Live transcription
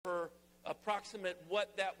approximate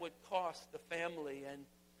what that would cost the family. And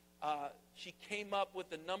she came up with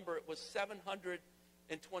the number. It was $727.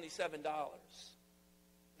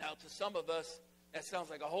 Now, to some of us, that sounds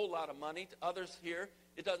like a whole lot of money. To others here,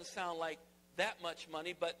 it doesn't sound like that much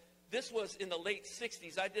money. But this was in the late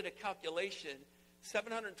 60s. I did a calculation.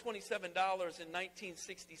 $727 in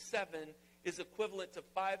 1967 is equivalent to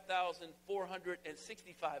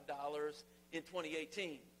 $5,465 in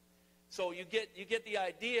 2018. So you get the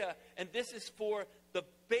idea. And this is for the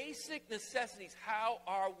basic necessities. How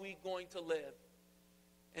are we going to live?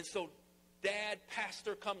 And so Dad,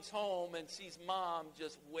 pastor, comes home and sees Mom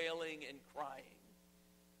just wailing and crying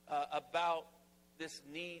about this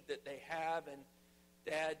need that they have. And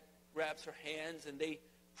Dad grabs her hands and they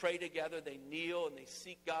pray together. They kneel and they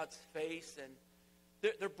seek God's face. And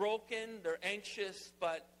they're broken, they're anxious,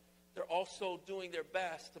 but they're also doing their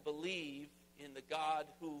best to believe in the God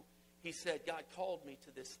who he said, God called me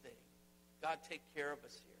to this thing. God, take care of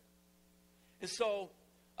us here. And so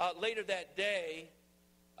later that day,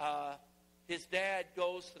 his dad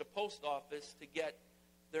goes to the post office to get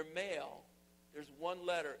their mail. There's one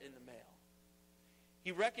letter in the mail.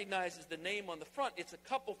 He recognizes the name on the front. It's a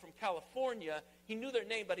couple from California. He knew their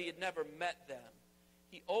name, but he had never met them.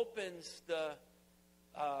 He opens the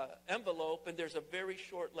envelope, and there's a very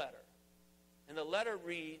short letter. And the letter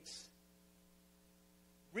reads,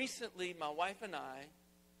 recently, my wife and I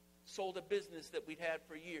sold a business that we'd had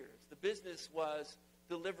for years. The business was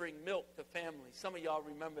delivering milk to families. Some of y'all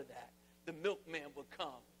remember that. The milkman would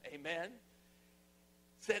come. Amen?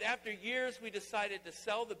 Said after years, we decided to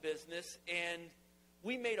sell the business, and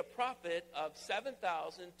we made a profit of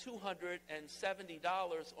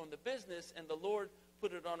 $7,270 on the business, and the Lord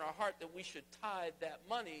put it on our heart that we should tithe that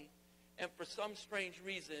money. And for some strange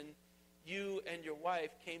reason, you and your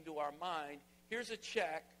wife came to our mind. Here's a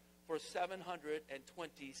check for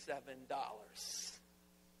 $727.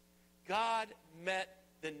 God met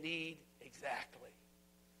the need exactly.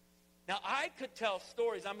 Now, I could tell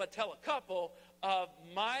stories. I'm going to tell a couple of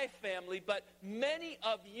my family, but many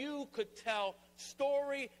of you could tell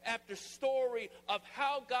story after story of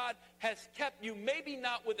how God has kept you, maybe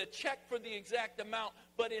not with a check for the exact amount,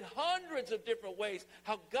 but in hundreds of different ways,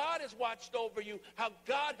 how God has watched over you, how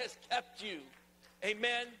God has kept you.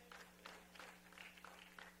 Amen?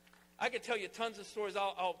 I could tell you tons of stories.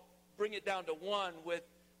 I'll bring it down to one with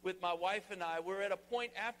my wife and I. We're at a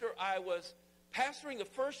point after I was pastoring the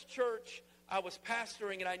first church I was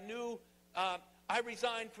pastoring, and I knew I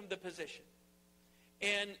resigned from the position.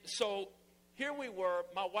 And so here we were.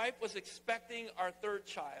 My wife was expecting our third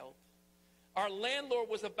child. Our landlord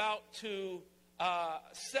was about to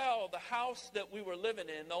sell the house that we were living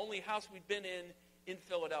in, the only house we'd been in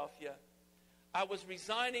Philadelphia. I was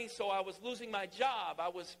resigning, so I was losing my job. I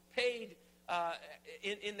was paid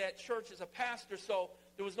in that church as a pastor, so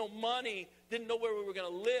there was no money, didn't know where we were going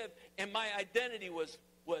to live, and my identity was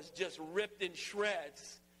just ripped in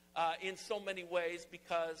shreds in so many ways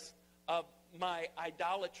because of my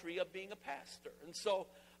idolatry of being a pastor. And so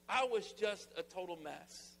I was just a total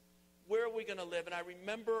mess. Where are we going to live? And I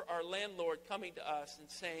remember our landlord coming to us and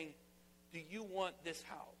saying, do you want this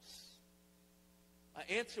house? My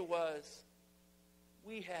answer was,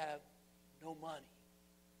 we have no money.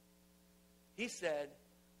 He said,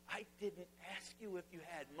 I didn't ask you if you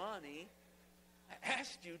had money. I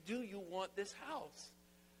asked you, do you want this house?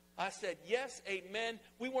 I said, yes, amen.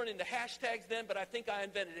 We weren't into hashtags then, but I think I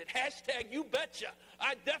invented it. Hashtag, you betcha.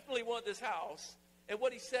 I definitely want this house. And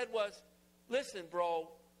what he said was, listen, bro,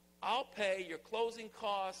 I'll pay your closing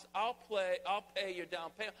costs. I'll pay your down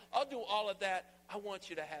payment. I'll do all of that. I want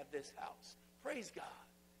you to have this house. Praise God.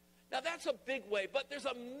 Now, that's a big way, but there's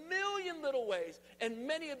a million little ways, and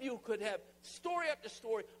many of you could have story after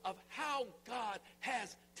story of how God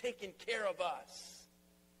has taken care of us.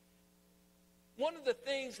 One of the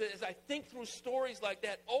things that as I think through stories like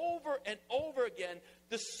that over and over again,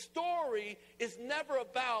 the story is never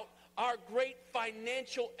about our great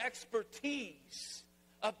financial expertise,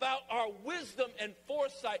 about our wisdom and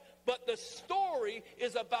foresight, but the story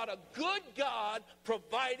is about a good God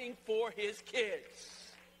providing for his kids.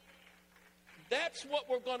 That's what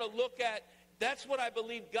we're going to look at. That's what I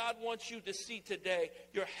believe God wants you to see today.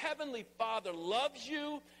 Your heavenly Father loves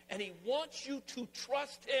you, and he wants you to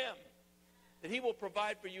trust him, that he will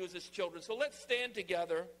provide for you as his children. So let's stand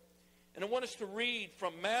together, and I want us to read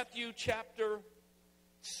from Matthew chapter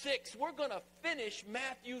 6. We're going to finish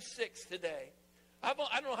Matthew 6 today. I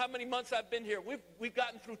don't know how many months I've been here. We've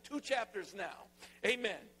gotten through 2 chapters now.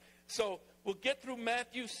 Amen. So we'll get through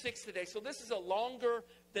Matthew 6 today. So this is a longer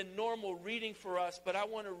than normal reading for us, but I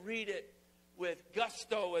want to read it with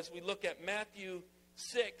gusto as we look at Matthew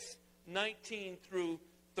 6, 19 through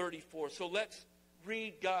 34. So let's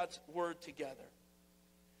read God's word together.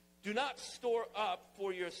 Do not store up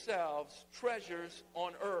for yourselves treasures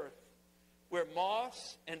on earth, where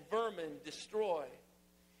moths and vermin destroy,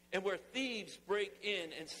 and where thieves break in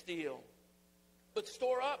and steal. But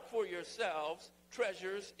store up for yourselves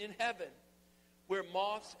treasures in heaven, where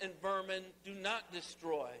moths and vermin do not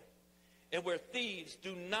destroy, and where thieves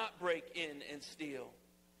do not break in and steal.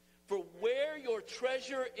 For where your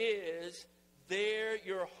treasure is, there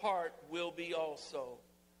your heart will be also.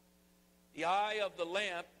 The eye of the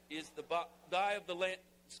lamp is the eye of the lamp.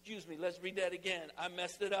 Excuse me, let's read that again. I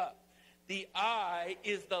messed it up. The eye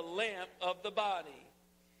is the lamp of the body.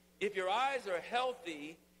 If your eyes are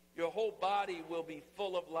healthy, your whole body will be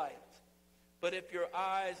full of light. But if your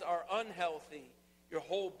eyes are unhealthy, your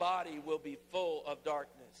whole body will be full of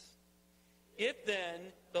darkness. If then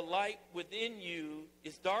the light within you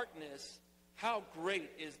is darkness, how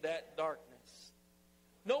great is that darkness?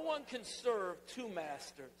 No one can serve two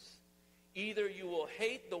masters. Either you will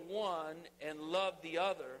hate the one and love the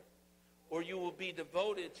other, or you will be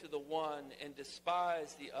devoted to the one and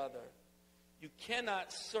despise the other. You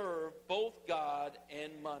cannot serve both God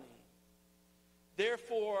and money.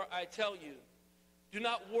 Therefore, I tell you, do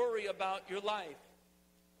not worry about your life,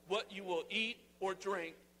 what you will eat or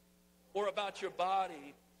drink, or about your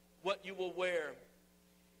body, what you will wear.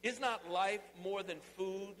 Is not life more than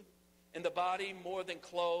food, and the body more than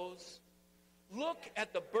clothes? Look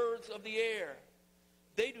at the birds of the air.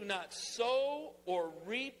 They do not sow or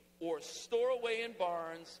reap or store away in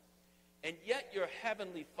barns, and yet your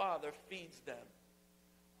heavenly Father feeds them.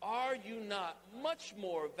 Are you not much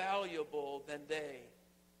more valuable than they?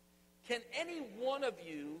 Can any one of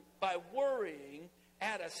you, by worrying,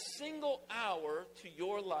 add a single hour to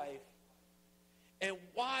your life? And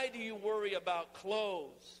why do you worry about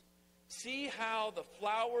clothes? See how the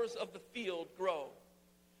flowers of the field grow.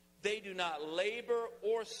 They do not labor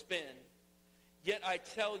or spin. Yet I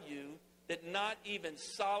tell you that not even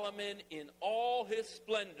Solomon in all his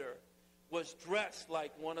splendor was dressed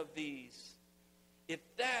like one of these. If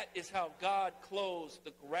that is how God clothes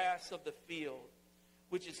the grass of the field,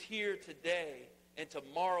 which is here today and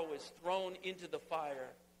tomorrow is thrown into the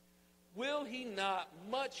fire, will he not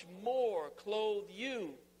much more clothe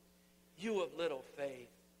you, you of little faith?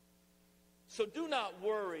 So do not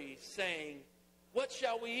worry, saying, what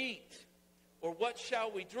shall we eat? Or what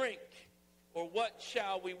shall we drink? Or what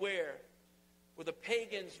shall we wear? For the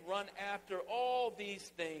pagans run after all these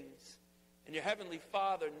things, and your heavenly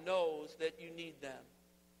Father knows that you need them.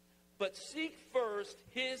 But seek first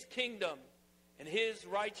his kingdom and his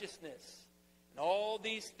righteousness, and all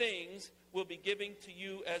these things will be given to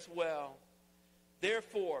you as well.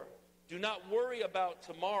 Therefore, do not worry about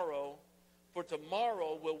tomorrow, for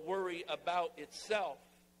tomorrow will worry about itself.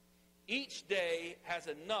 Each day has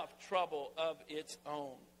enough trouble of its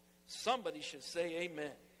own. Somebody should say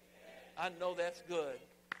amen. I know that's good.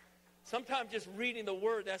 Sometimes just reading the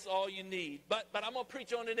word, that's all you need. But I'm going to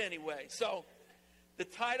preach on it anyway. So the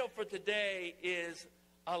title for today is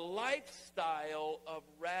A Lifestyle of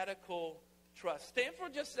Radical Trust. Stand for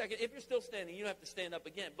just a second. If you're still standing, you don't have to stand up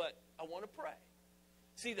again. But I want to pray.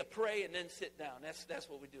 See, to pray and then sit down. That's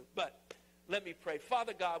what we do. But let me pray.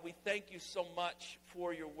 Father God, we thank you so much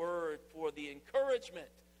for your word, for the encouragement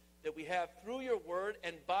that we have through your word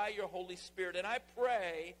and by your Holy Spirit. And I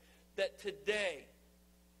pray that today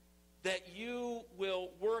that you will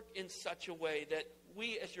work in such a way that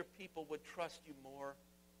we as your people would trust you more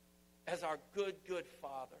as our good, good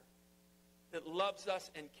Father that loves us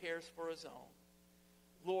and cares for his own.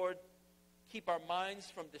 Lord, keep our minds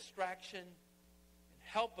from distraction and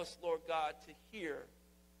help us, Lord God, to hear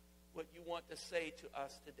what you want to say to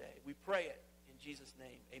us today. We pray it in Jesus'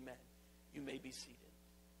 name. Amen. You may be seated.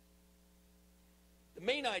 The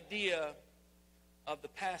main idea of the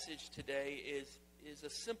passage today is a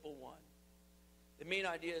simple one. The main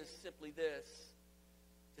idea is simply this.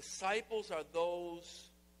 Disciples are those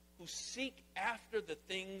who seek after the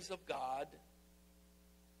things of God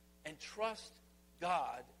and trust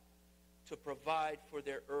God to provide for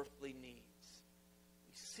their earthly needs.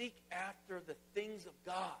 We seek after the things of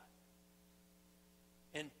God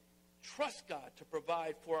and trust God to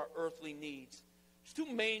provide for our earthly needs. There's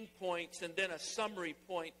two main points and then a summary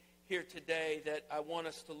point here today that I want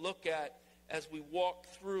us to look at as we walk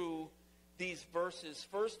through these verses.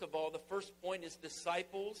 First of all, the first point is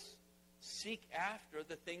disciples seek after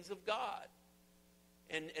the things of God.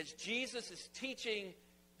 And as Jesus is teaching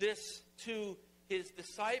this to his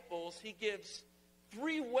disciples, he gives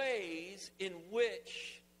three ways in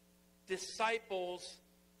which disciples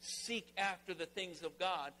seek after the things of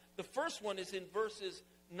God. The first one is in verses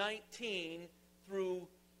 19 through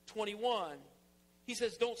 21. He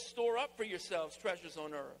says, don't store up for yourselves treasures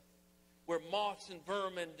on earth, where moths and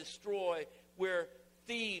vermin destroy, where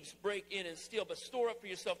thieves break in and steal, but store up for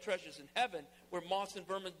yourself treasures in heaven, where moths and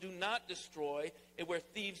vermin do not destroy, and where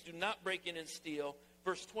thieves do not break in and steal.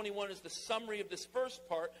 Verse 21 is the summary of this first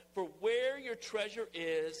part. For where your treasure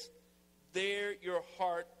is, there your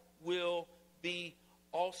heart will be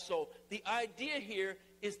also. The idea here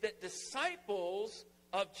is that disciples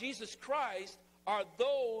of Jesus Christ are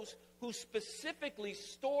those who specifically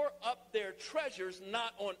store up their treasures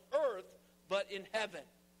not on earth, but in heaven.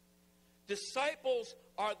 Disciples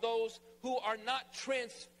are those who are not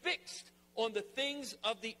transfixed on the things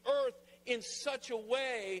of the earth in such a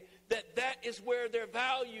way that that is where their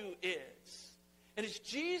value is. And as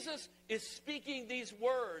Jesus is speaking these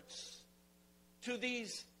words to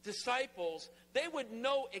these disciples, they would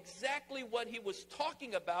know exactly what he was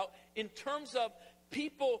talking about in terms of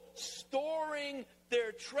people storing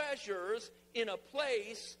their treasures in a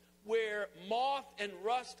place where moth and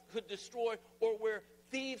rust could destroy, or where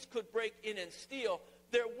thieves could break in and steal.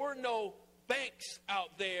 There were no banks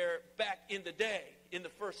out there back in the day, in the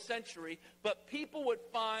first century, but people would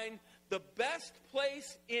find the best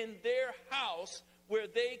place in their house where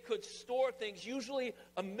they could store things, usually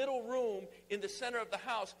a middle room in the center of the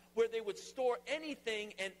house, where they would store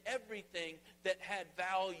anything and everything that had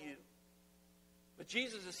value. But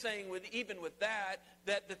Jesus is saying, even with that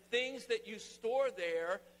the things that you store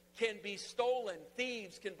there can be stolen.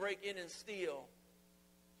 Thieves can break in and steal.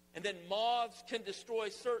 And then moths can destroy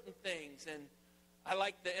certain things. And I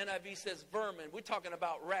like the NIV says vermin. We're talking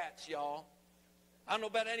about rats, y'all. I don't know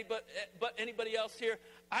about anybody else here.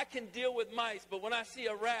 I can deal with mice, but when I see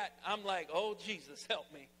a rat, I'm like, oh, Jesus,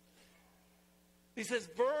 help me. He says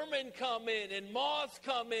vermin come in, and moths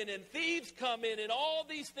come in, and thieves come in, and all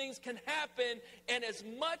these things can happen. And as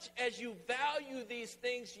much as you value these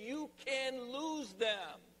things, you can lose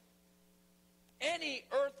them. Any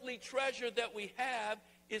earthly treasure that we have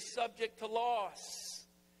is subject to loss,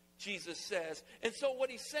 Jesus says. And so what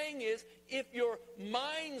he's saying is, if your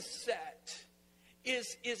mindset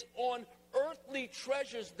is on earthly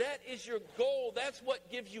treasures, that is your goal. That's what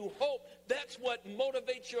gives you hope. That's what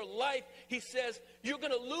motivates your life. He says you're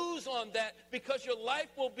going to lose on that, because your life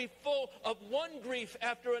will be full of one grief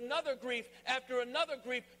after another grief after another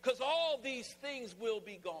grief, because all these things will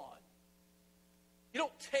be gone. You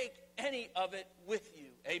don't take any of it with you.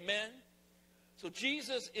 Amen? So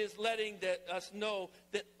Jesus is letting us know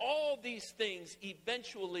that all these things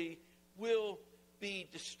eventually will be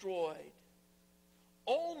destroyed.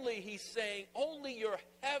 Only, he's saying, only your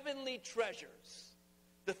heavenly treasures,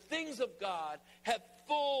 the things of God, have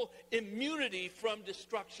full immunity from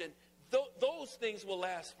destruction. Those things will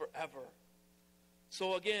last forever.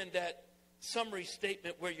 So again, that summary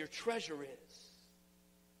statement, where your treasure is,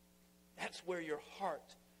 that's where your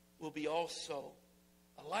heart will be also.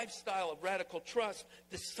 A lifestyle of radical trust.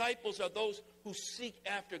 Disciples are those who seek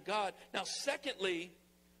after God. Now, secondly,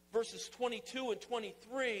 verses 22 and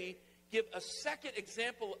 23 give a second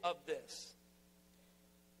example of this.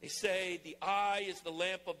 They say the eye is the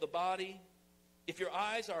lamp of the body. If your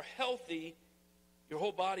eyes are healthy, your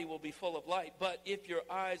whole body will be full of light. But if your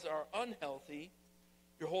eyes are unhealthy,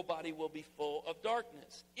 your whole body will be full of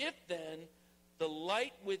darkness. If then the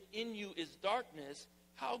light within you is darkness,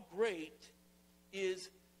 how great is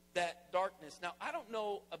that darkness? Now, I don't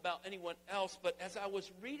know about anyone else, but as I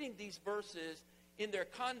was reading these verses in their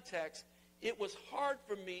context, it was hard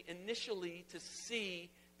for me initially to see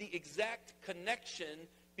the exact connection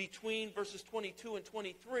between verses 22 and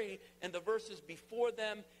 23 and the verses before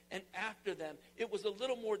them and after them. It was a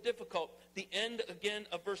little more difficult. The end, again,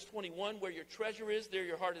 of verse 21, where your treasure is, there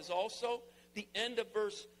your heart is also. The end of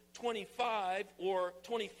verse 25 or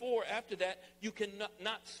 24 after that, you can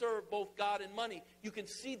not serve both God and money. You can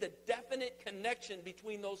see the definite connection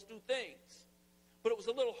between those two things. But it was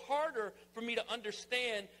a little harder for me to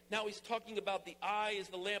understand. Now he's talking about the eye is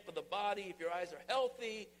the lamp of the body. If your eyes are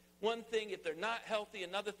healthy, one thing. If they're not healthy,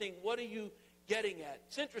 another thing. What are you getting at?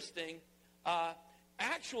 It's interesting.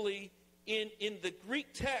 Actually, in the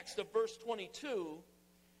Greek text of verse 22,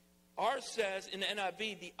 ours says in the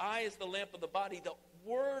NIV, the eye is the lamp of the body. The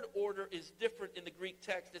word order is different in the Greek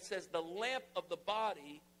text. It says the lamp of the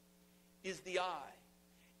body is the eye.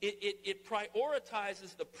 It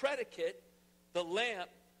prioritizes the predicate, the lamp,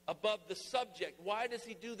 above the subject. Why does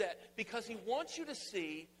he do that? Because he wants you to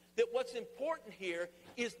see that what's important here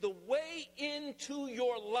is the way into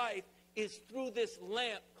your life is through this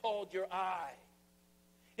lamp called your eye.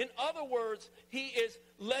 In other words, he is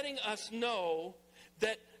letting us know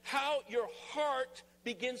that how your heart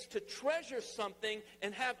begins to treasure something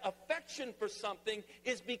and have affection for something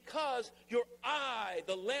is because your eye,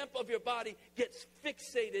 the lamp of your body, gets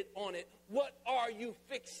fixated on it. What are you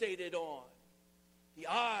fixated on? The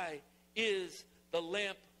eye is the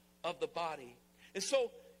lamp of the body. And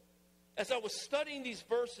so, as I was studying these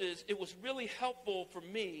verses, it was really helpful for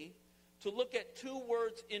me to look at two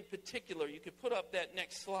words in particular. You could put up that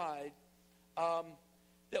next slide.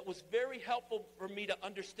 That was very helpful for me to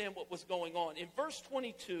understand what was going on. In verse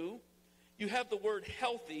 22, you have the word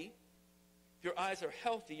healthy. If your eyes are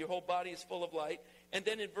healthy, your whole body is full of light. And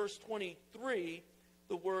then in verse 23,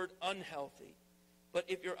 the word unhealthy. But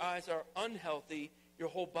if your eyes are unhealthy, your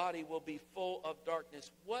whole body will be full of darkness.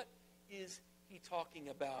 What is he talking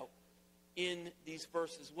about in these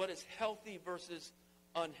verses? What is healthy versus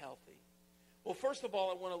unhealthy? Well, first of all,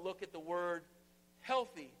 I want to look at the word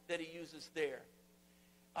healthy that he uses there.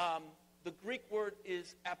 The Greek word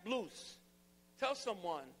is aplous. Tell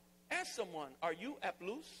someone, ask someone, are you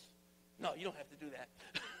aplous? No, you don't have to do that.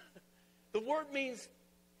 The word means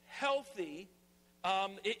healthy.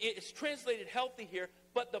 It's translated healthy here,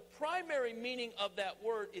 but the primary meaning of that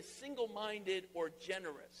word is single-minded or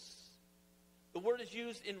generous. The word is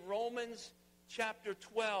used in Romans chapter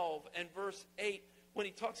 12 and verse 8 when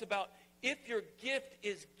he talks about if your gift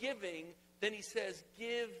is giving, then he says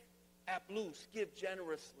give aplous, give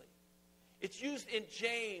generously. It's used in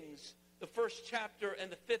James, the first chapter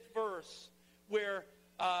and the 5th verse, where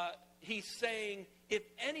he's saying, if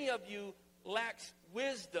any of you lacks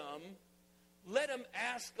wisdom, let him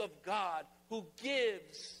ask of God, who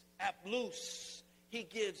gives aplous. He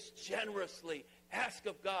gives generously. Ask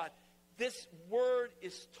of God. This word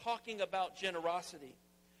is talking about generosity.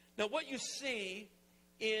 Now, what you see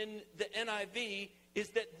in the NIV is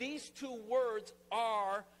that these two words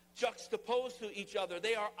are juxtaposed to each other.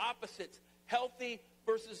 They are opposites, healthy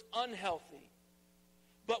versus unhealthy.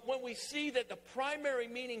 But when we see that the primary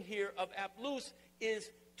meaning here of aplous is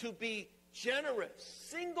to be generous,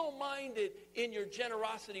 single-minded in your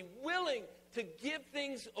generosity, willing to give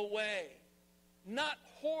things away, not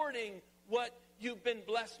hoarding what you've been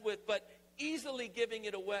blessed with, but easily giving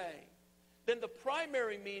it away, then the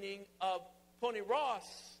primary meaning of poneros,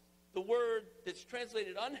 the word that's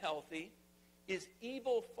translated unhealthy, is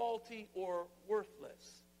evil, faulty, or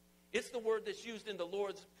worthless. It's the word that's used in the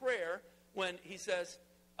Lord's Prayer when he says,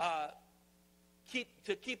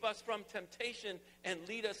 keep us from temptation and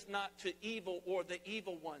lead us not to evil or the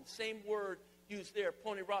evil one. Same word used there,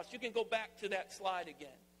 poneros. You can go back to that slide again.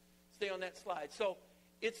 Stay on that slide. So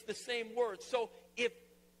it's the same word. So if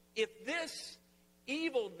this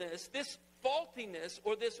evilness, this faultiness,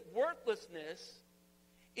 or this worthlessness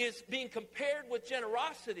is being compared with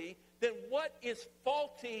generosity, then what is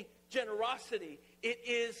faulty generosity? It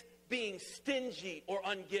is being stingy or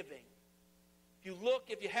ungiving.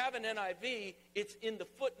 If you have an NIV, it's in the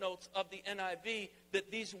footnotes of the NIV that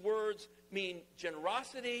these words mean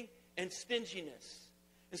generosity and stinginess.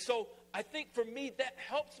 And so I think for me, that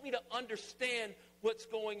helps me to understand what's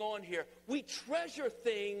going on here. We treasure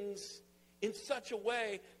things in such a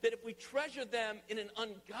way that if we treasure them in an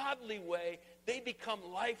ungodly way, they become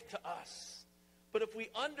life to us. But if we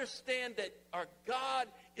understand that our God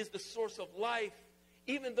is the source of life,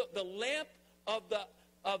 even though the lamp of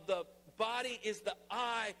the body is the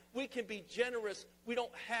eye, we can be generous. We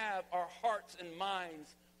don't have our hearts and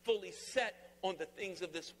minds fully set on the things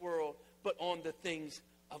of this world, but on the things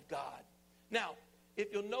of God. Now,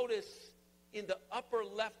 if you'll notice in the upper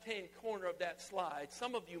left-hand corner of that slide,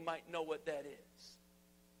 some of you might know what that is,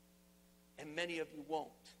 and many of you won't.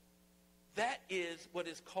 That is what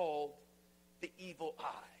is called the evil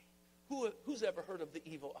eye. Who's ever heard of the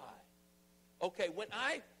evil eye? Okay, when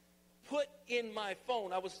I put in my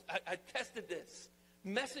phone, I tested this,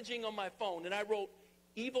 messaging on my phone, and I wrote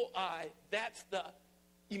evil eye. That's the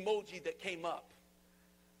emoji that came up.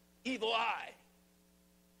 Evil eye.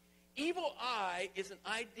 Evil eye is an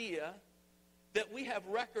idea that we have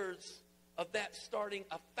records of that starting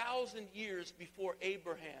 1,000 years before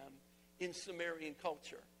Abraham in Sumerian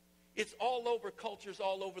culture. It's all over cultures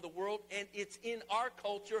all over the world, and it's in our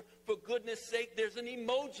culture. For goodness sake, there's an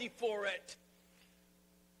emoji for it.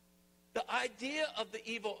 The idea of the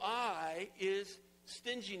evil eye is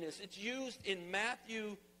stinginess. It's used in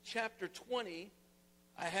Matthew chapter 20.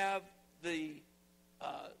 I have the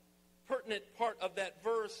pertinent part of that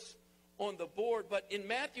verse on the board. But in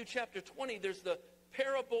Matthew chapter 20, there's the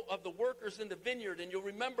parable of the workers in the vineyard. And you'll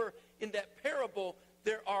remember in that parable,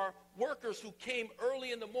 there are workers who came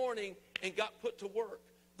early in the morning and got put to work.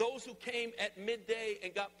 Those who came at midday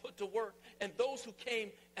and got put to work. And those who came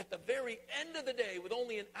at the very end of the day with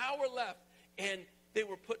only an hour left and they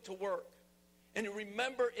were put to work. And you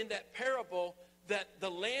remember in that parable that the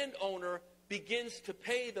landowner begins to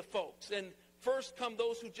pay the folks. And first come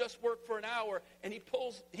those who just work for an hour, and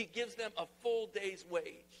he gives them a full day's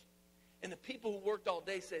wage. And the people who worked all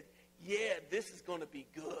day said, yeah, this is going to be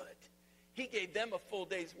good. He gave them a full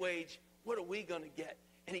day's wage. What are we going to get?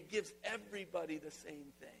 And he gives everybody the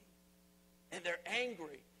same thing. And they're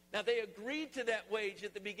angry. Now, they agreed to that wage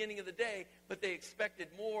at the beginning of the day, but they expected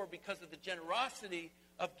more because of the generosity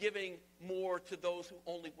of giving more to those who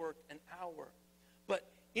only worked an hour. But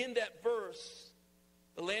in that verse,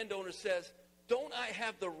 the landowner says, don't I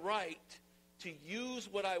have the right to use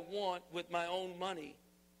what I want with my own money?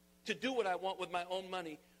 To do what I want with my own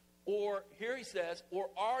money? Or, here he says, or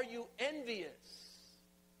are you envious?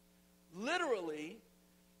 Literally,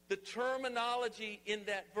 the terminology in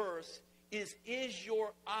that verse is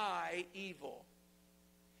your eye evil?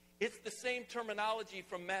 It's the same terminology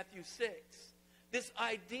from Matthew 6. This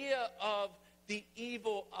idea of the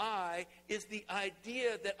evil eye is the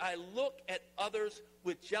idea that I look at others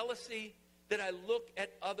with jealousy, that I look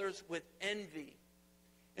at others with envy.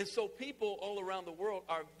 And so people all around the world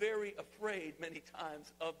are very afraid many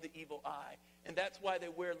times of the evil eye. And that's why they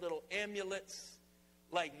wear little amulets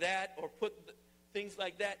like that or put things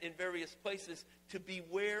like that in various places to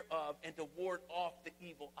beware of and to ward off the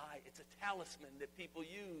evil eye. It's a talisman that people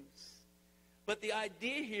use. But the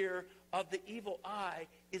idea here of the evil eye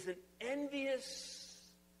is an envious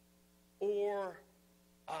or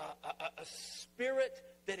a spirit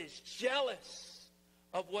that is jealous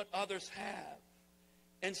of what others have.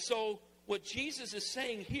 And so what Jesus is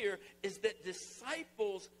saying here is that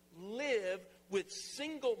disciples live with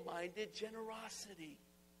single-minded generosity.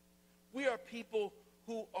 We are people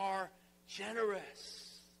who are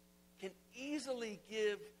generous, can easily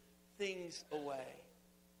give things away.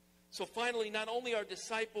 So finally, not only are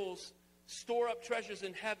disciples store up treasures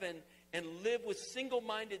in heaven and live with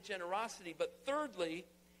single-minded generosity, but thirdly,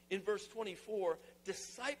 in verse 24,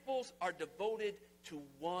 disciples are devoted to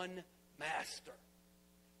one master.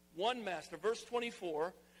 One master. Verse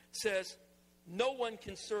 24 says, no one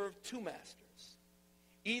can serve two masters.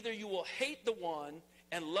 Either you will hate the one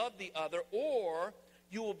and love the other, or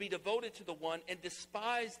you will be devoted to the one and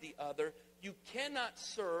despise the other. You cannot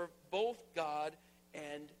serve both God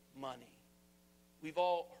and money. We've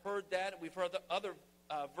all heard that. We've heard the other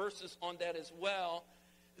verses on that as well.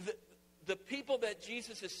 The people that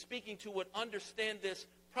Jesus is speaking to would understand this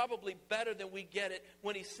probably better than we get it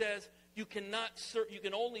when he says you cannot serve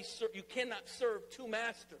two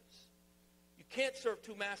masters. You can't serve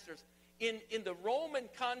two masters. In the Roman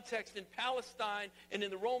context, in Palestine and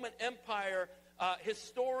in the Roman Empire,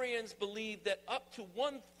 historians believe that up to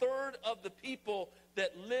 1/3 of the people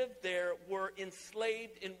that lived there were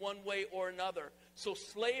enslaved in one way or another. So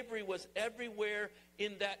slavery was everywhere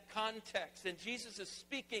in that context. And Jesus is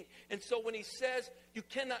speaking. And so when he says you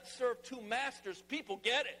cannot serve two masters, people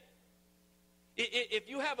get it. If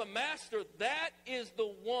you have a master, that is the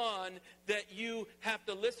one that you have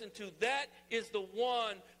to listen to. That is the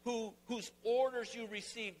one whose orders you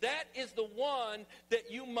receive. That is the one that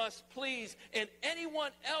you must please. And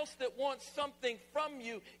anyone else that wants something from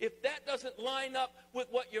you, if that doesn't line up with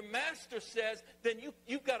what your master says, then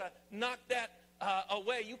you've got to knock that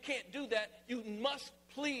away. You can't do that. You must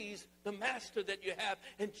please the master that you have.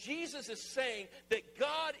 And Jesus is saying that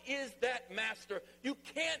God is that master. You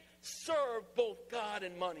can't serve both God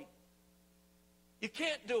and money. You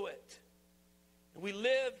can't do it. And we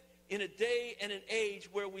live in a day and an age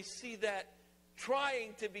where we see that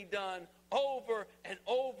trying to be done over and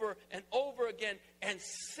over and over again. And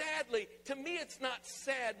sadly, to me it's not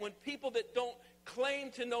sad when people that don't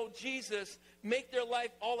claim to know Jesus make their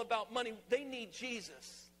life all about money. They need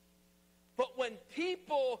Jesus. But when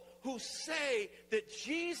people who say that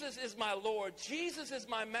Jesus is my Lord, Jesus is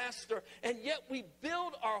my master, and yet we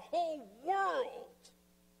build our whole world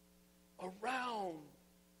around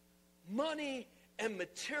money and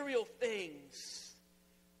material things,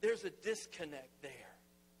 there's a disconnect there.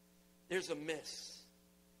 There's a miss.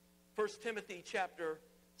 1 Timothy chapter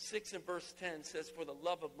 6 and verse 10 says, for the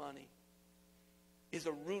love of money is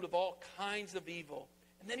a root of all kinds of evil.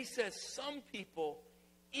 And then he says, some people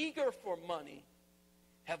eager for money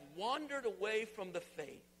have wandered away from the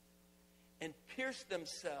faith and pierced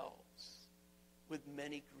themselves with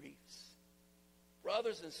many griefs.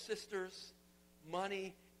 Brothers and sisters,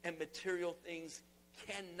 money and material things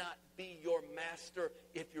cannot be your master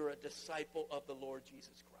if you're a disciple of the Lord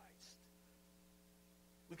Jesus Christ.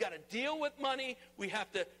 We've got to deal with money. We have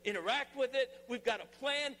to interact with it. We've got to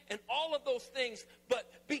plan and all of those things. But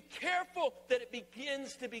be careful that it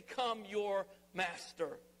begins to become your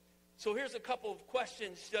master. So here's a couple of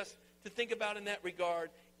questions just to think about in that regard,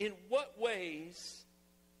 in what ways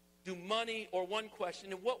do money, or one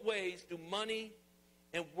question, in what ways do money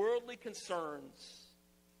and worldly concerns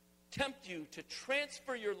tempt you to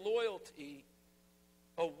transfer your loyalty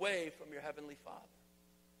away from your Heavenly Father?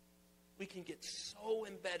 We can get so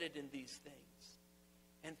embedded in these things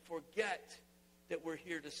and forget that we're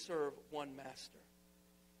here to serve one master.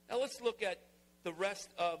 Now let's look at the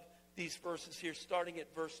rest of these verses here, starting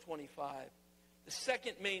at verse 25. The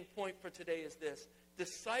second main point for today is this: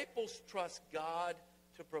 disciples trust God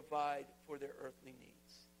to provide for their earthly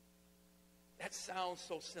needs. That sounds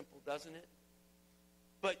so simple, doesn't it?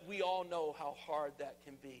 But we all know how hard that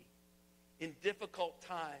can be in difficult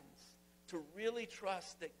times, to really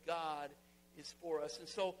trust that God is for us. And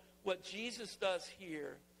so what Jesus does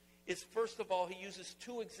here is, first of all, he uses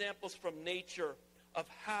two examples from nature of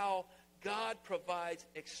how God provides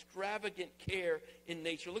extravagant care in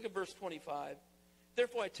nature. Look at verse 25.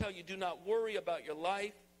 Therefore I tell you, do not worry about your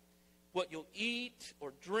life, what you'll eat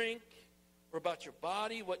or drink, or about your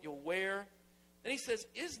body, what you'll wear. Then he says,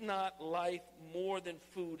 is not life more than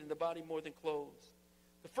food and the body more than clothes?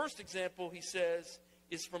 The first example, he says,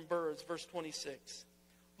 is from birds, verse 26.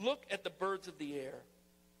 Look at the birds of the air.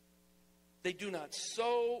 They do not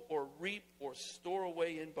sow or reap or store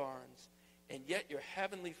away in barns, and yet your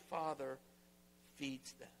heavenly Father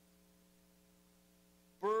feeds them.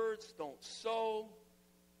 Birds don't sow.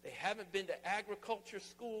 They haven't been to agriculture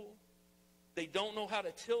school. They don't know how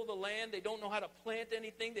to till the land. They don't know how to plant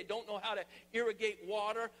anything. They don't know how to irrigate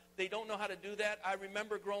water. They don't know how to do that. I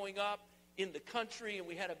remember growing up in the country, and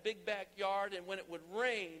we had a big backyard, and when it would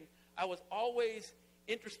rain, I was always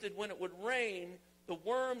interested when it would rain, the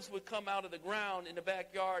worms would come out of the ground in the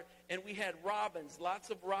backyard, and we had robins, lots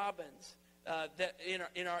of robins that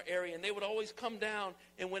in our area, and they would always come down,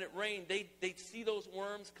 and when it rained, they'd see those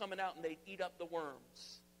worms coming out, and they'd eat up the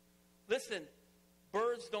worms. Listen,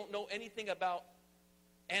 birds don't know anything about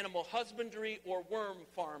animal husbandry or worm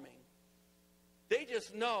farming. They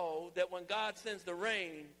just know that when God sends the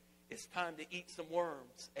rain, it's time to eat some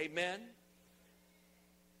worms. Amen?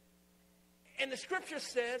 And the scripture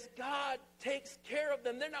says God takes care of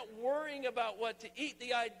them. They're not worrying about what to eat.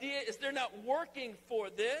 The idea is they're not working for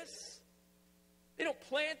this. They don't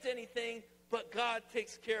plant anything, but God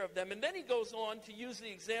takes care of them. And then he goes on to use the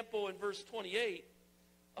example in verse 28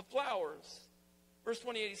 of flowers. Verse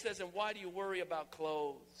 28, he says, and why do you worry about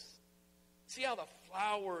clothes? See how the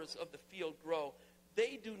flowers of the field grow.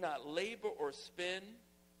 They do not labor or spin.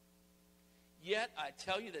 Yet I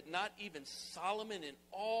tell you that not even Solomon in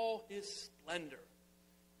all his splendor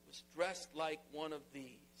was dressed like one of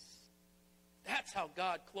these. That's how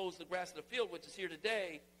God clothes the grass of the field, which is here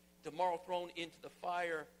today, tomorrow thrown into the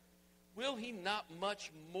fire. Will he not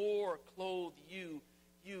much more clothe you,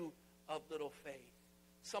 you of little faith?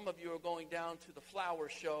 Some of you are going down to the flower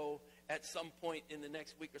show at some point in the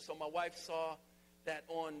next week or so. My wife saw that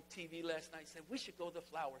on TV last night, said, we should go to the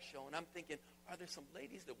flower show. And I'm thinking, are there some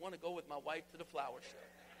ladies that want to go with my wife to the flower show?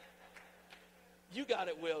 You got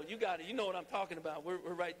it, Will. You got it. You know what I'm talking about. We're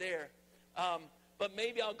right there. But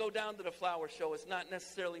maybe I'll go down to the flower show. It's not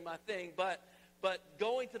necessarily my thing, but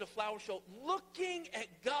going to the flower show, looking at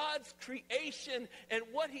God's creation and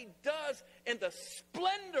what he does and the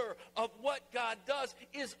splendor of what God does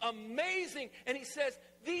is amazing. And he says,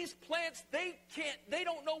 these plants, they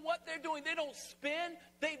don't know what they're doing. They don't spin.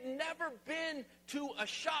 They've never been to a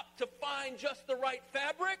shop to find just the right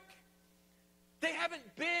fabric. They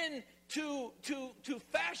haven't been to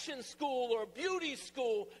fashion school or beauty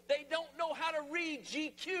school. They don't know how to read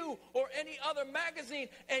GQ or any other magazine.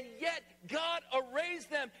 And yet God arrays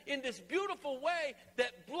them in this beautiful way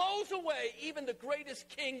that blows away even the greatest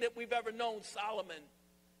king that we've ever known, Solomon.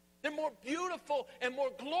 They're more beautiful and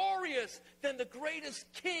more glorious than the greatest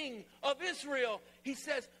king of Israel. He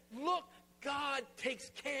says, look, God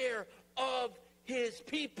takes care of his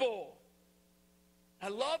people. I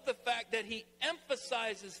love the fact that he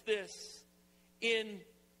emphasizes this in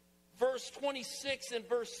verse 26 and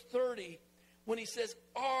verse 30 when he says,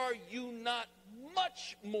 are you not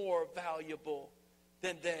much more valuable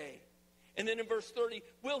than they? And then in verse 30,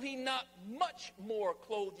 will he not much more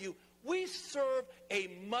clothe you? We serve a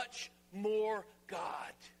much more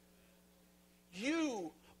God.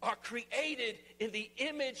 You are created in the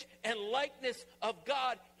image and likeness of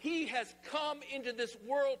God. He has come into this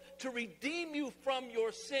world to redeem you from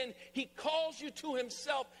your sin. He calls you to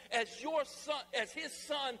himself as your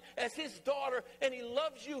son, as his daughter, and he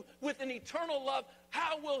loves you with an eternal love.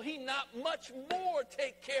 How will he not much more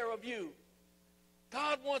take care of you?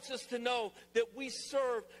 God wants us to know that we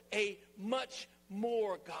serve a much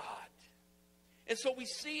more God. And so we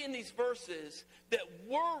see in these verses that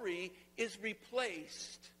worry is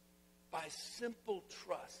replaced by simple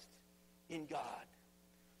trust in God.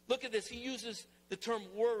 Look at this. He uses the term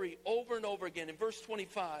worry over and over again. In verse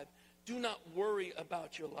 25, do not worry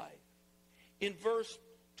about your life. In verse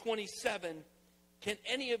 27, can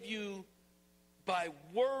any of you, by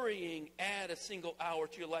worrying, add a single hour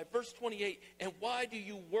to your life? Verse 28, and why do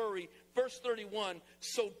you worry? Verse 31,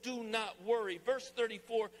 so do not worry. Verse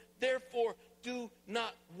 34, therefore do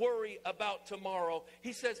not worry about tomorrow.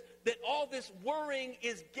 He says that all this worrying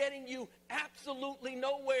is getting you absolutely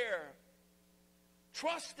nowhere.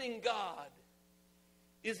 Trusting God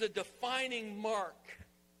is a defining mark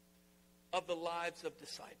of the lives of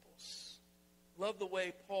disciples. Love the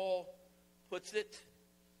way Paul puts it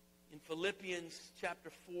in Philippians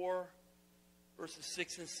chapter 4, verses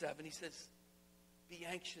 6 and 7. He says, be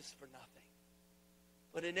anxious for nothing,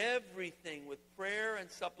 but in everything with prayer and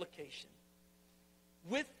supplication,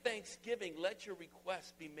 with thanksgiving, let your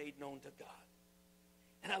requests be made known to God.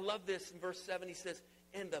 And I love this in verse 7. He says,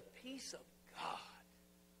 and the peace of God,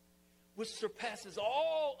 which surpasses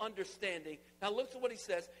all understanding. Now look at what he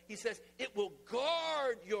says. He says, it will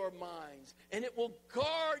guard your minds and it will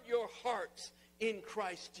guard your hearts in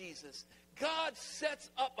Christ Jesus. God sets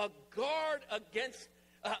up a guard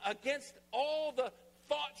against all the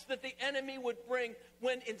thoughts that the enemy would bring,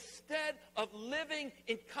 when instead of living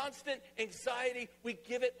in constant anxiety, we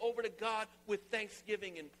give it over to God with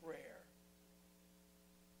thanksgiving and prayer.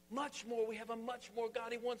 Much more, we have a much more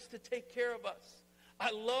God. He wants to take care of us.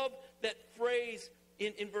 I love that phrase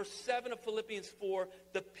in verse 7 of Philippians 4,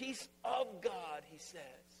 the peace of God, he says.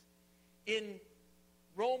 In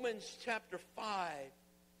Romans chapter 5,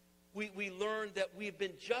 we learn that we've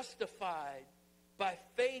been justified by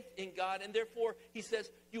faith in God, and therefore, he says,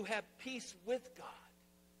 you have peace with God.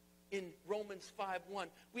 In Romans 5:1,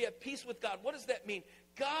 we have peace with God. What does that mean?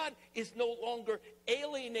 God is no longer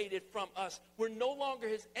alienated from us. We're no longer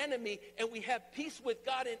his enemy, and we have peace with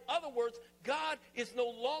God. In other words, God is no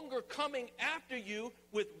longer coming after you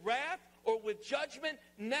with wrath or with judgment.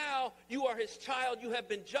 Now you are his child. You have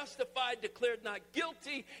been justified, declared not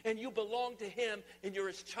guilty, and you belong to him, and you're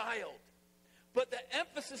his child. But the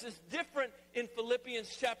emphasis is different in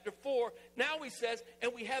Philippians chapter 4. Now he says,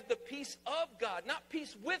 and we have the peace of God. Not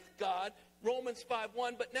peace with God, Romans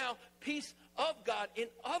 5:1, but now peace of God. In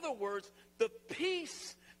other words, the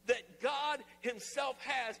peace that God himself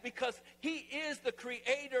has, because he is the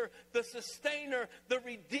creator, the sustainer, the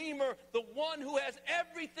redeemer, the one who has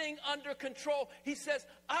everything under control. He says,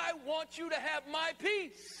 I want you to have my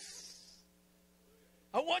peace.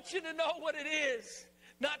 I want you to know what it is.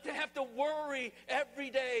 Not to have to worry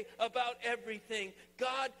every day about everything.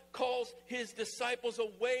 God calls his disciples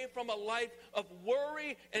away from a life of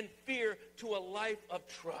worry and fear to a life of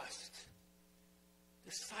trust.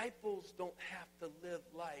 Disciples don't have to live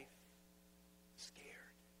life scared.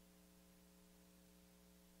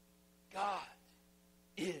 God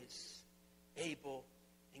is able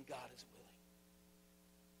and God is willing.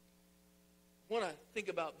 I want to think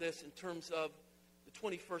about this in terms of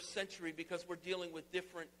 21st century, because we're dealing with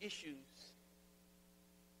different issues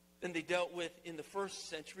than they dealt with in the first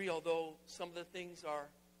century, although some of the things are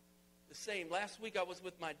the same. Last week I was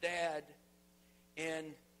with my dad, and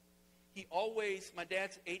my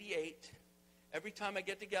dad's 88. Every time I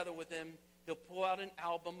get together with him, he'll pull out an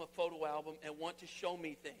album, a photo album, and want to show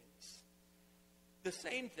me things. The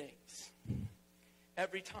same things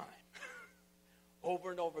every time,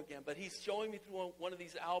 over and over again. But he's showing me through one of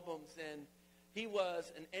these albums, and he was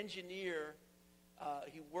an engineer.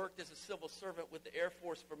 He worked as a civil servant with the Air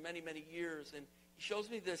Force for many, many years. And he shows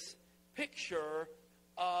me this picture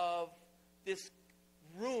of this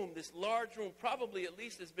room, this large room, probably at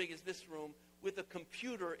least as big as this room, with a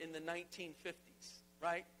computer in the 1950s,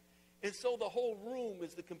 right? And so the whole room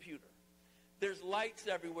is the computer. There's lights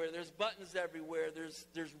everywhere. There's buttons everywhere.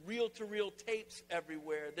 There's reel-to-reel tapes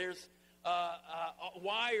everywhere. There's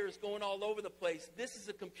wires going all over the place. This is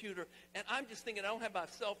a computer. And I'm just thinking, I don't have my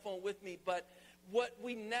cell phone with me, but what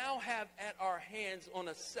we now have at our hands on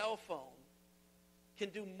a cell phone can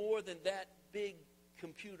do more than that big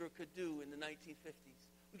computer could do in the 1950s.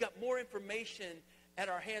 We got more information at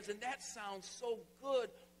our hands, and that sounds so good.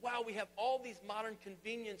 Wow, we have all these modern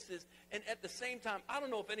conveniences, and at the same time, I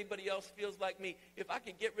don't know if anybody else feels like me. If I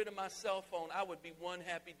could get rid of my cell phone, I would be one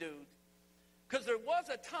happy dude. Because there was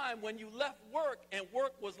a time when you left work and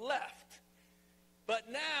work was left. But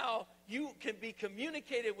now you can be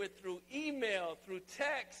communicated with through email, through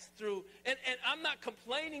text, and I'm not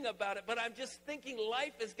complaining about it, but I'm just thinking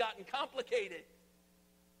life has gotten complicated.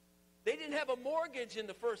 They didn't have a mortgage in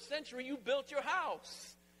the first century. You built your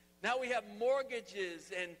house. Now we have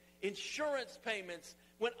mortgages and insurance payments.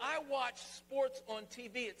 When I watch sports on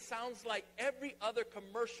TV, it sounds like every other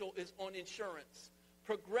commercial is on insurance.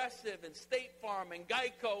 Progressive and State Farm and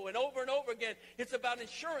Geico and over again. It's about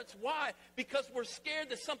insurance. Why? Because we're scared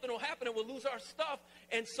that something will happen and we'll lose our stuff.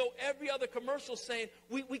 And so every other commercial is saying,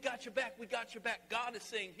 we got your back, we got your back. God is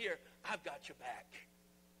saying, here, I've got your back.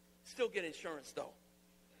 Still get insurance, though.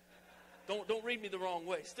 Don't read me the wrong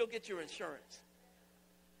way. Still get your insurance.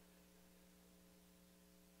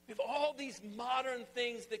 We have all these modern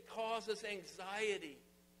things that cause us anxiety.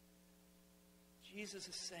 Jesus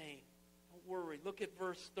is saying, don't worry. Look at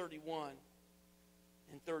verse 31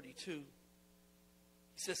 and 32. He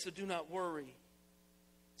says, so do not worry,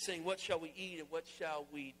 saying, what shall we eat and what shall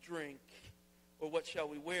we drink? Or what shall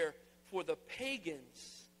we wear? For the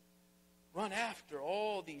pagans run after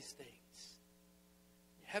all these things.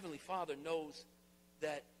 Your Heavenly Father knows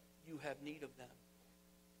that you have need of them.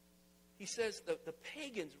 He says the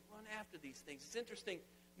pagans run after these things. It's interesting.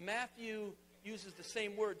 Matthew uses the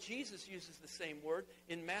same word. Jesus uses the same word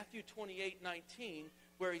in Matthew 28:19,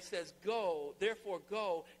 where he says, go, therefore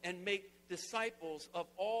go and make disciples of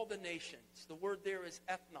all the nations. The word there is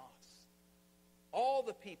ethnos. All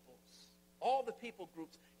the peoples, all the people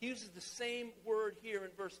groups. He uses the same word here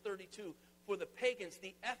in verse 32 for the pagans,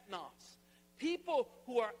 the ethnos. People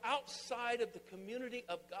who are outside of the community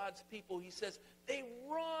of God's people, he says, they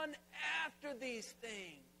run after these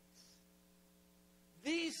things.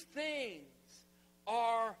 These things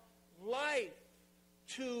are life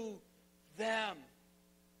to them.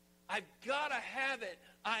 I've got to have it.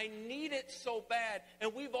 I need it so bad.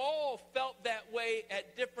 And we've all felt that way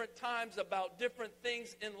at different times about different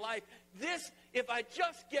things in life. This, if I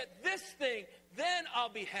just get this thing, then I'll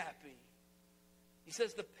be happy. He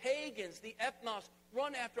says the pagans, the ethnos,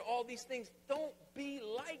 run after all these things. Don't be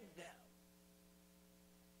like them.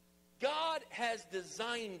 God has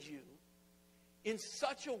designed you in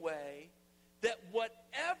such a way that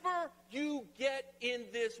whatever you get in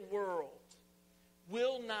this world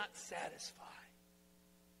will not satisfy.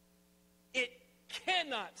 It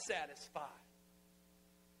cannot satisfy.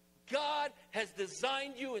 God has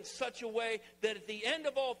designed you in such a way that at the end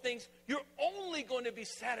of all things, you're only going to be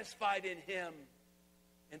satisfied in Him.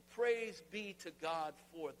 And praise be to God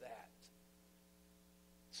for that.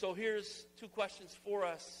 So here's two questions for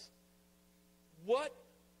us. What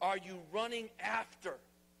are you running after?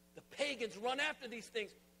 The pagans run after these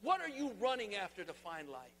things. What are you running after to find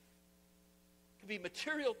life? It could be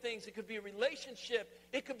material things. It could be a relationship.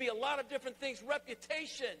 It could be a lot of different things.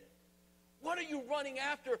 Reputation. What are you running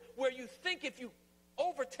after where you think if you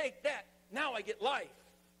overtake that, now I get life?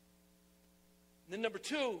 And then number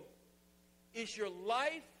two, is your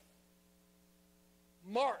life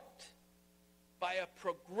marked by a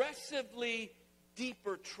progressively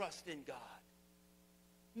deeper trust in God?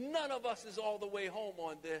 None of us is all the way home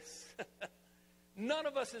on this. None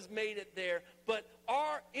of us has made it there. But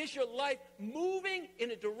is your life moving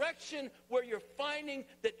in a direction where you're finding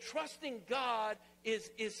that trusting God is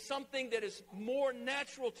something that is more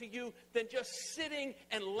natural to you than just sitting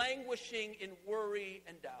and languishing in worry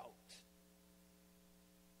and doubt?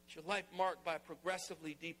 Is your life marked by a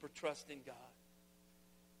progressively deeper trust in God?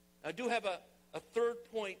 I do have a third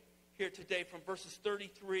point here today from verses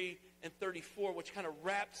 33 and 34, which kind of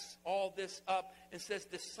wraps all this up and says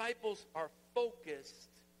disciples are focused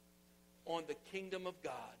on the kingdom of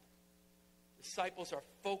God. Disciples are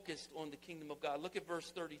focused on the kingdom of God. Look at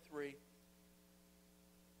verse 33.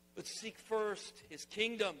 But seek first His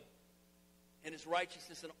kingdom and His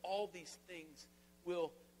righteousness, and all these things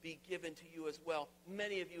will be given to you as well.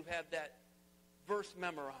 Many of you have that verse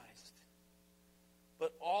memorized.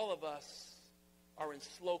 But all of us are in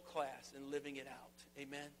slow class and living it out.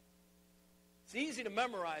 Amen? It's easy to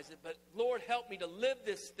memorize it, but Lord, help me to live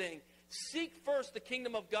this thing. Seek first the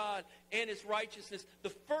kingdom of God and His righteousness.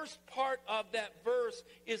 The first part of that verse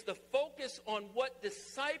is the focus on what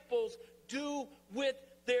disciples do with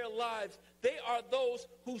their lives. They are those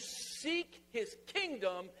who seek His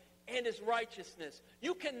kingdom and His righteousness.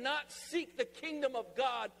 You cannot seek the kingdom of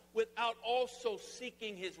God without also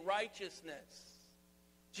seeking His righteousness.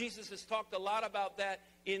 Jesus has talked a lot about that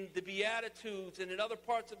in the Beatitudes and in other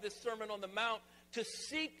parts of this Sermon on the Mount. To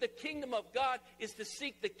seek the kingdom of God is to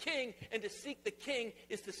seek the King, and to seek the King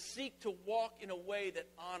is to seek to walk in a way that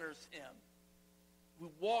honors Him. We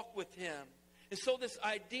walk with Him. And so this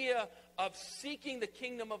idea of seeking the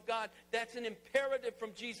kingdom of God, that's an imperative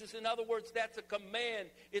from Jesus. In other words, that's a command.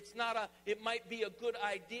 It might be a good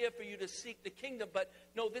idea for you to seek the kingdom, but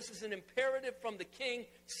no, this is an imperative from the King.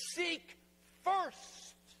 Seek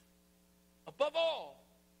first, above all,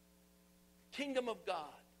 the kingdom of God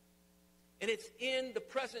And it's in the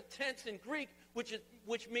present tense in Greek,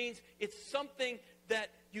 which means it's something that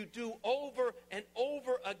you do over and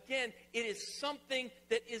over again. It is something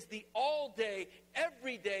that is the all-day,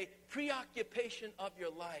 everyday preoccupation of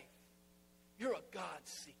your life. You're a God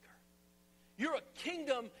seeker. You're a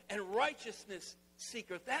kingdom and righteousness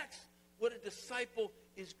seeker. That's what a disciple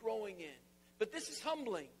is growing in. But this is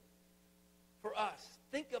humbling for us.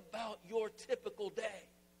 Think about your typical day.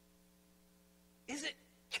 Is it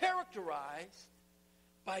characterized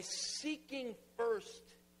by seeking first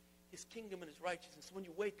his kingdom and his righteousness? When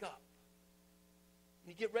you wake up,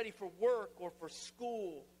 when you get ready for work or for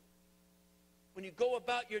school, when you go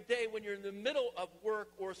about your day, when you're in the middle of work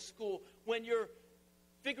or school, when you're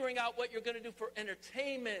figuring out what you're going to do for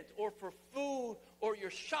entertainment or for food, or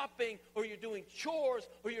you're shopping, or you're doing chores,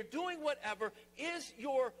 or you're doing whatever, is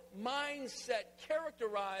your mindset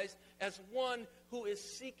characterized as one who is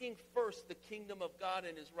seeking first the kingdom of God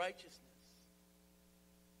and his righteousness?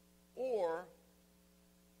 Or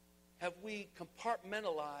have we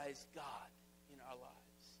compartmentalized God in our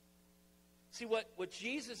lives? See, what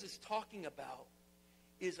Jesus is talking about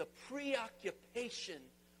is a preoccupation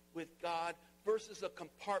with God versus a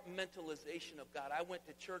compartmentalization of God. I went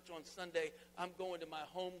to church on Sunday. I'm going to my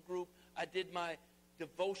home group. I did my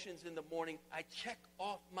devotions in the morning. I check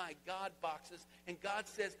off my God boxes, and God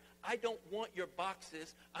says, I don't want your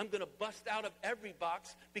boxes. I'm going to bust out of every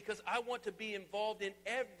box because I want to be involved in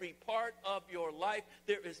every part of your life.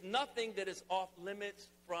 There is nothing that is off limits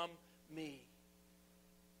from me.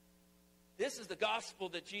 This is the gospel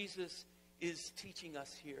that Jesus is teaching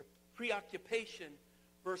us here. Preoccupation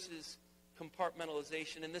versus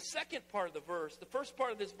compartmentalization. And the second part of the verse, the first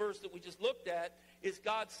part of this verse that we just looked at, is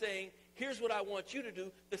God saying, here's what I want you to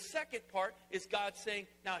do. The second part is God saying,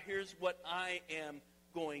 now here's what I am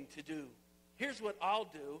going to do. Here's what I'll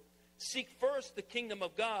do. Seek first the kingdom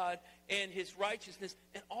of God and his righteousness,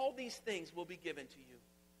 and all these things will be given to you.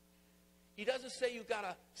 He doesn't say you got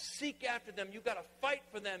to seek after them. You got to fight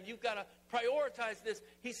for them. You got to prioritize this.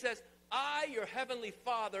 He says, I, your heavenly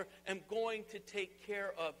Father, am going to take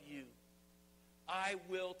care of you. I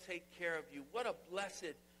will take care of you. What a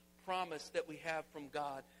blessed promise that we have from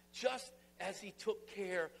God. Just as he took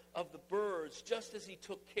care of the birds, just as he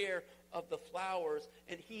took care of the flowers,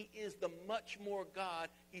 and he is the much more God,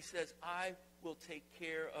 he says, I will take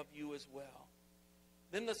care of you as well.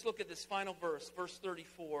 Then let's look at this final verse, verse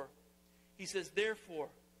 34. He says, therefore,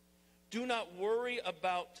 do not worry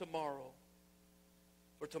about tomorrow,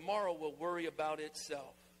 for tomorrow will worry about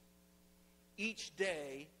itself. Each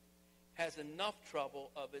day has enough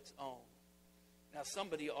trouble of its own. Now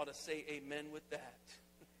somebody ought to say amen with that.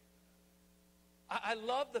 I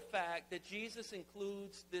love the fact that Jesus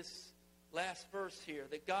includes this last verse here,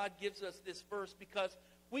 that God gives us this verse, because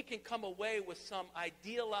we can come away with some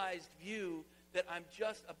idealized view that I'm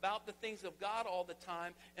just about the things of God all the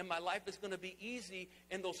time, and my life is going to be easy,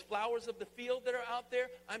 and those flowers of the field that are out there,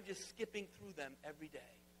 I'm just skipping through them every day.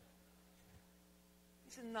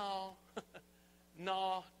 He said, no,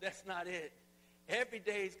 no, that's not it. Every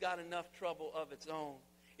day's got enough trouble of its own.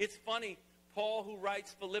 It's funny, Paul, who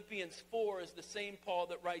writes Philippians 4, is the same Paul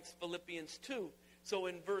that writes Philippians 2. So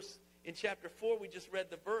in chapter 4, we just read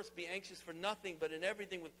the verse, be anxious for nothing, but in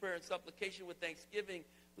everything with prayer and supplication with thanksgiving,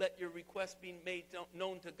 let your requests be made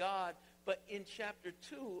known to God. But in chapter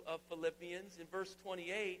 2 of Philippians, in verse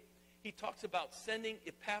 28, he talks about sending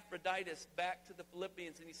Epaphroditus back to the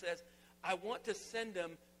Philippians, and he says, I want to send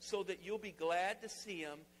him so that you'll be glad to see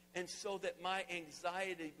him, and so that my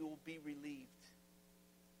anxiety will be relieved.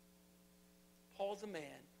 Paul's a man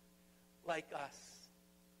like us.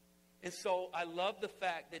 And so I love the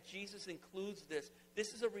fact that Jesus includes this.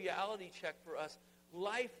 This is a reality check for us.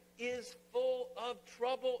 Life is full of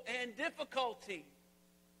trouble and difficulty.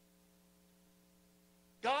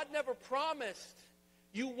 God never promised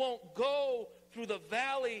you won't go through the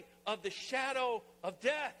valley of the shadow of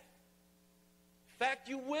death. In fact,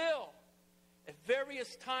 you will at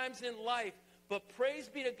various times in life. But praise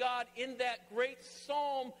be to God, in that great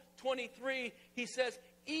Psalm 23, he says,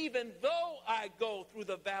 even though I go through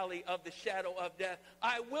the valley of the shadow of death,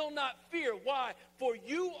 I will not fear. Why? For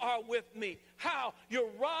you are with me. How? Your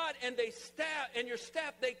rod and your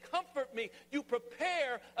staff, they comfort me. You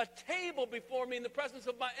prepare a table before me in the presence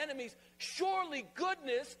of my enemies. Surely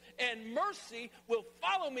goodness and mercy will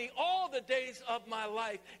follow me all the days of my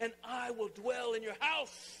life, and I will dwell in your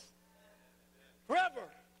house forever.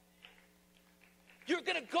 You're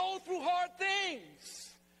going to go through hard things.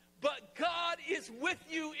 But God is with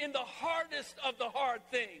you in the hardest of the hard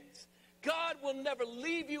things. God will never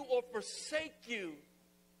leave you or forsake you.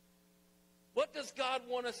 What does God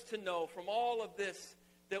want us to know from all of this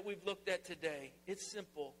that we've looked at today. It's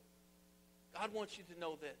simple. God wants you to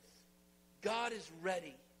know this. God is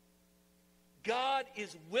ready. God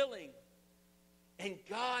is willing. And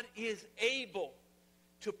God is able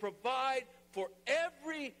to provide for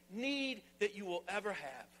every need that you will ever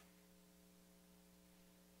have.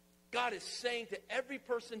 God is saying to every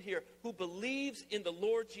person here who believes in the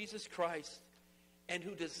Lord Jesus Christ and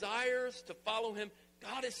who desires to follow him,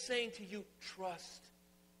 God is saying to you, trust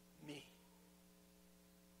me.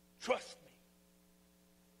 Trust me.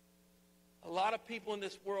 A lot of people in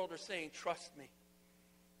this world are saying, trust me.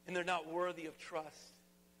 And they're not worthy of trust.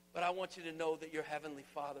 But I want you to know that your Heavenly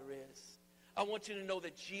Father is. I want you to know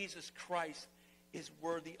that Jesus Christ is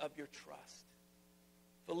worthy of your trust.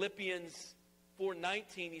 Philippians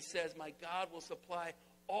 4:19, he says, my God will supply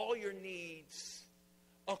all your needs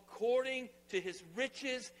according to his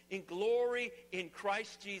riches in glory in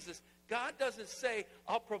Christ Jesus. God doesn't say,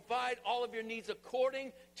 I'll provide all of your needs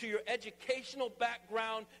according to your educational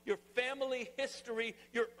background, your family history,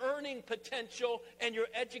 your earning potential, and your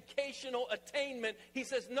educational attainment. He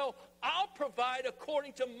says, no, I'll provide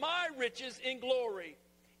according to my riches in glory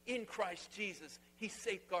in Christ Jesus. He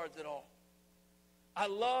safeguards it all. I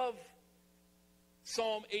love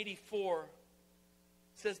Psalm 84.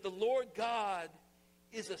 It says, the Lord God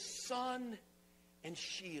is a sun and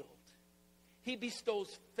shield. He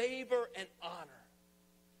bestows favor and honor.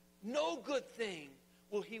 No good thing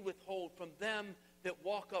will he withhold from them that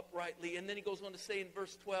walk uprightly. And then he goes on to say in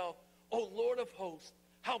verse 12, O Lord of hosts,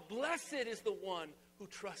 how blessed is the one who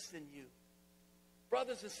trusts in you.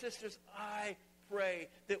 Brothers and sisters, I pray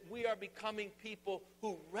that we are becoming people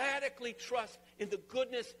who radically trust in the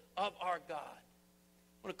goodness of our God.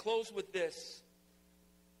 I want to close with this.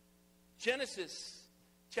 Genesis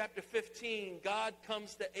chapter 15, God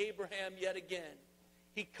comes to Abraham yet again.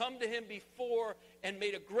 He come to him before and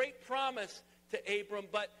made a great promise to Abram,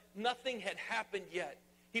 but nothing had happened yet.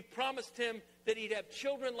 He promised him that he'd have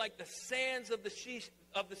children like the sands of the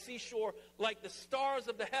seashore, like the stars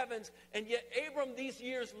of the heavens, and yet Abram, these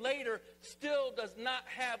years later, still does not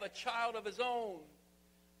have a child of his own.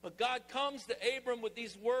 But God comes to Abram with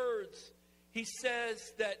these words. He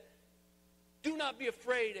says that, do not be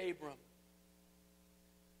afraid, Abram.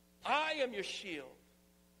 I am your shield.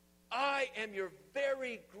 I am your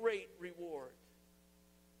very great reward.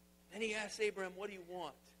 Then he asks Abraham, what do you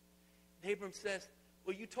want? And Abram says,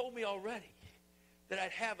 well, you told me already that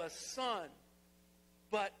I'd have a son,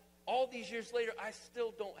 but all these years later, I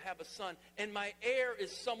still don't have a son. And my heir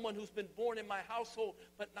is someone who's been born in my household,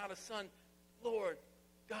 but not a son. Lord,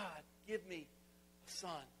 God, give me a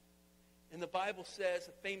son. And the Bible says,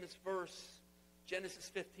 a famous verse,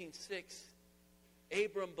 Genesis 15:6,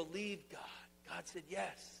 Abram believed God. God said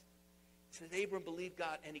yes. It says Abram believed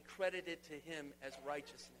God, and he credited to him as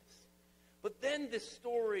righteousness. But then this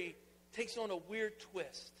story takes on a weird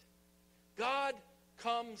twist. God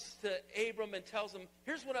comes to Abram and tells him,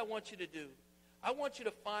 here's what I want you to do. I want you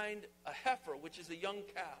to find a heifer, which is a young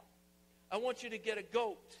cow. I want you to get a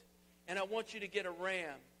goat, and I want you to get a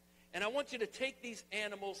ram. And I want you to take these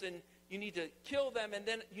animals, and you need to kill them, and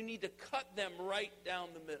then you need to cut them right down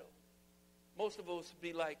the middle. Most of us would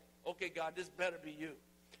be like, okay, God, this better be you.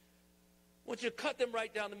 I want you to cut them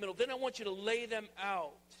right down the middle. Then I want you to lay them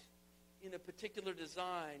out in a particular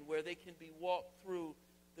design where they can be walked through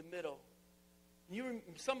the middle.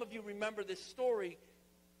 Some of you remember this story.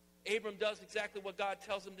 Abram does exactly what God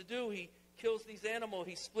tells him to do. He kills these animals.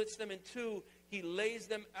 He splits them in two. He lays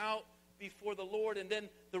them out before the Lord. And then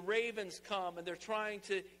the ravens come, and they're trying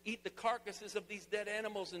to eat the carcasses of these dead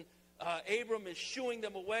animals. And Abram is shooing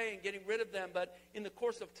them away and getting rid of them. But in the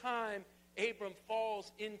course of time, Abram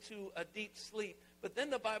falls into a deep sleep. But then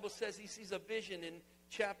the Bible says he sees a vision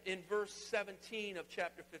in verse 17 of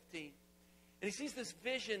chapter 15. And he sees this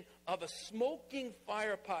vision of a smoking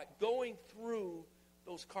fire pot going through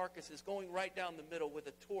those carcasses, going right down the middle with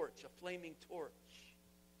a torch, a flaming torch.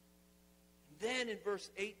 And then in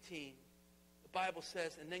verse 18, the Bible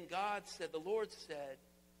says, and then God said, the Lord said,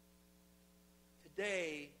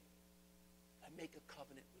 today I make a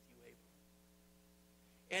covenant with you,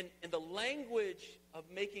 Abram. And the language of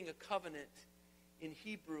making a covenant in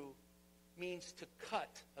Hebrew means to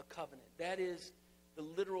cut a covenant. That is the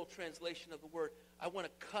literal translation of the word. I want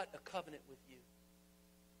to cut a covenant with you.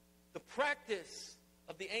 The practice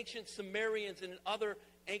of the ancient Sumerians and other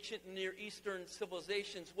ancient Near Eastern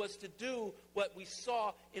civilizations was to do what we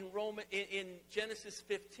saw in Genesis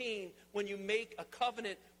 15, when you make a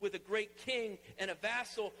covenant with a great king and a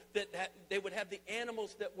vassal, that they would have the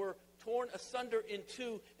animals that were torn asunder in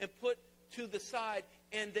two and put to the side,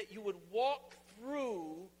 and that you would walk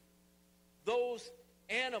through those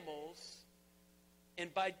animals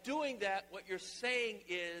And by doing that, what you're saying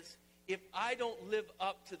is, if I don't live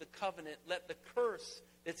up to the covenant, let the curse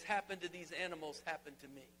that's happened to these animals happen to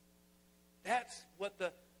me. That's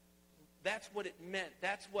what it meant.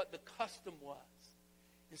 That's what the custom was.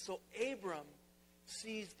 And so Abram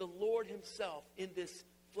sees the Lord himself in this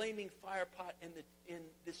flaming fire pot and in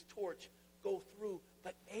this torch go through,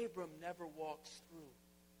 but Abram never walks through.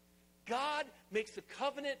 God makes a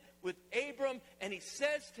covenant with Abram, and he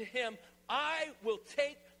says to him, I will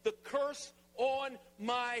take the curse on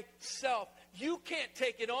myself. You can't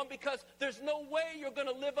take it on because there's no way you're going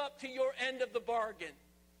to live up to your end of the bargain.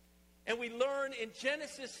 And we learn in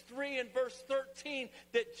Genesis 3 and verse 13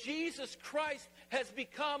 that Jesus Christ has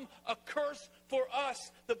become a curse for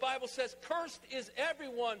us. The Bible says, cursed is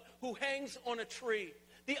everyone who hangs on a tree.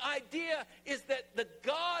 The idea is that the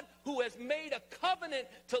God who has made a covenant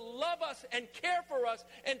to love us and care for us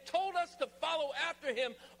and told us to follow after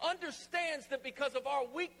him understands that because of our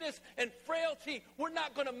weakness and frailty, we're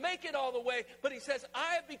not going to make it all the way. But he says,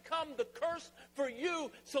 I have become the curse for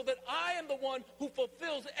you so that I am the one who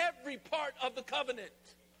fulfills every part of the covenant.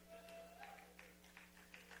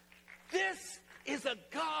 This is a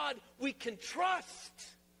God we can trust.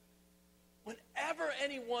 Whenever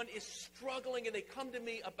anyone is struggling and they come to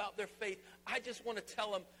me about their faith, I just want to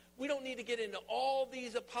tell them, we don't need to get into all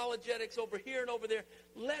these apologetics over here and over there.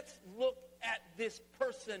 Let's look at this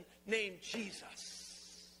person named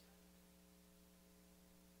Jesus.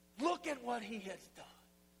 Look at what he has done.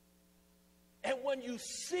 And when you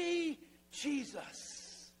see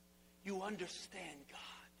Jesus, you understand God.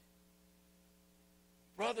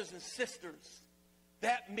 Brothers and sisters,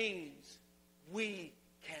 that means we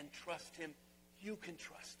can trust him. You can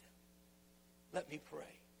trust him. Let me pray.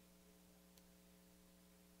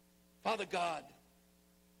 Father God,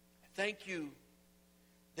 thank you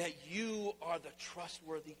that you are the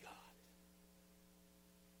trustworthy God.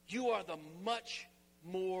 You are the much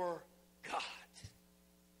more God.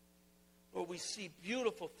 Lord, we see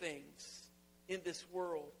beautiful things in this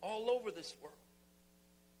world, all over this world.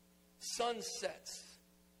 Sunsets,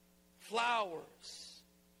 flowers.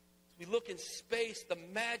 We look in space, the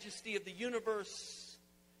majesty of the universe.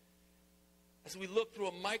 As we look through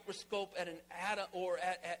a microscope at an atom or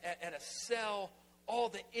at a cell, all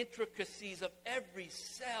the intricacies of every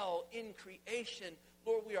cell in creation,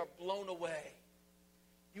 Lord, we are blown away.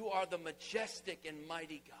 You are the majestic and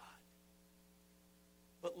mighty God.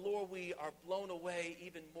 But Lord, we are blown away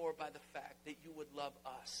even more by the fact that you would love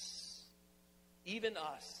us. Even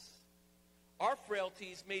us. Our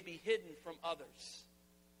frailties may be hidden from others.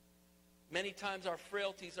 Many times our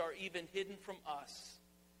frailties are even hidden from us.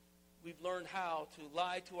 We've learned how to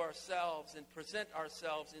lie to ourselves and present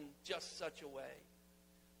ourselves in just such a way.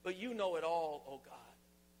 But you know it all, oh God.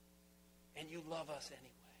 And you love us anyway.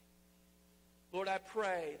 Lord, I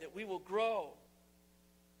pray that we will grow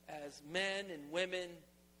as men and women,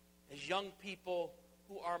 as young people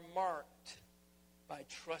who are marked by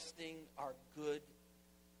trusting our good,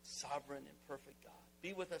 sovereign, and perfect God.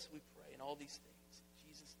 Be with us, we pray, in all these things.